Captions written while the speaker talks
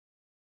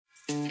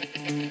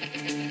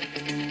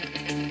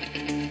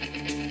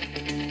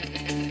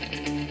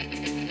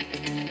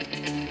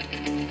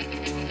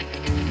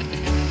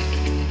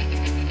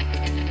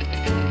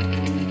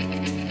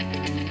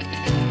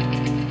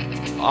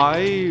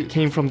I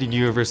came from the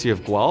University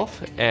of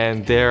Guelph,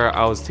 and there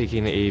I was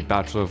taking a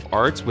Bachelor of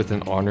Arts with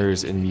an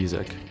honors in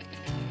music.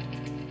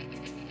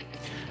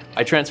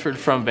 I transferred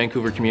from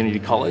Vancouver Community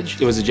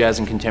College. It was a jazz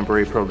and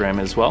contemporary program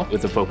as well,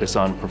 with a focus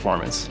on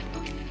performance.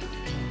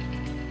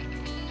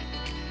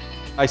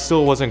 I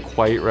still wasn't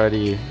quite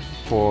ready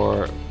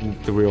for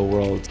the real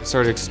world. I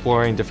started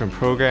exploring different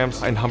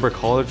programs, and Humber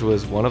College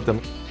was one of them.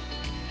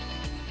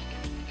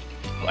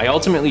 I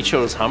ultimately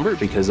chose Humber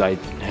because I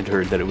had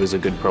heard that it was a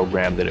good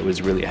program, that it was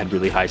had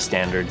really high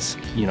standards,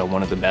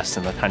 one of the best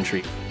in the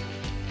country.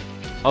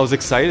 I was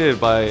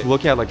excited by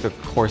looking at the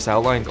course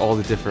outlines, all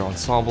the different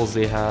ensembles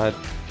they had.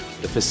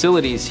 The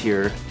facilities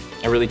here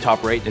are really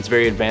top rate. It's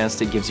very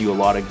advanced. It gives you a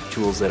lot of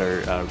tools that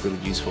are really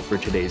useful for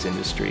today's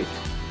industry.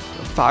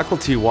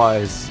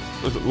 Faculty-wise,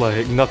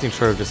 nothing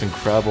short of just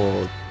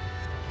incredible.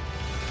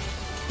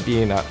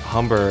 Being at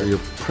Humber, you're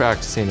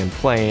practicing and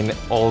playing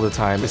all the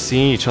time.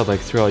 Seeing each other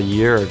throughout a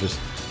year just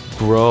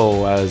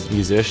grow as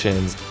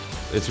musicians,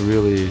 it's a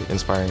really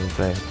inspiring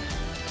thing.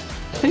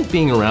 I think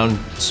being around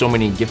so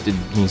many gifted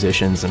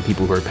musicians and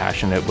people who are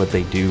passionate at what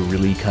they do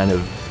really kind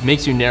of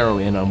makes you narrow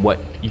in on what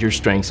your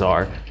strengths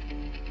are.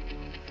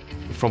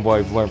 From what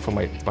I've learned from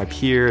my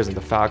peers and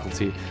the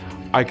faculty,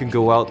 I can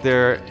go out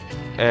there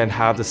and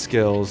have the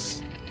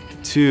skills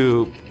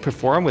to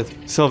perform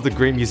with some of the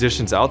great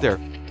musicians out there.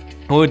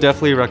 I would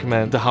definitely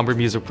recommend the Humber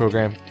Music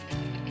Program.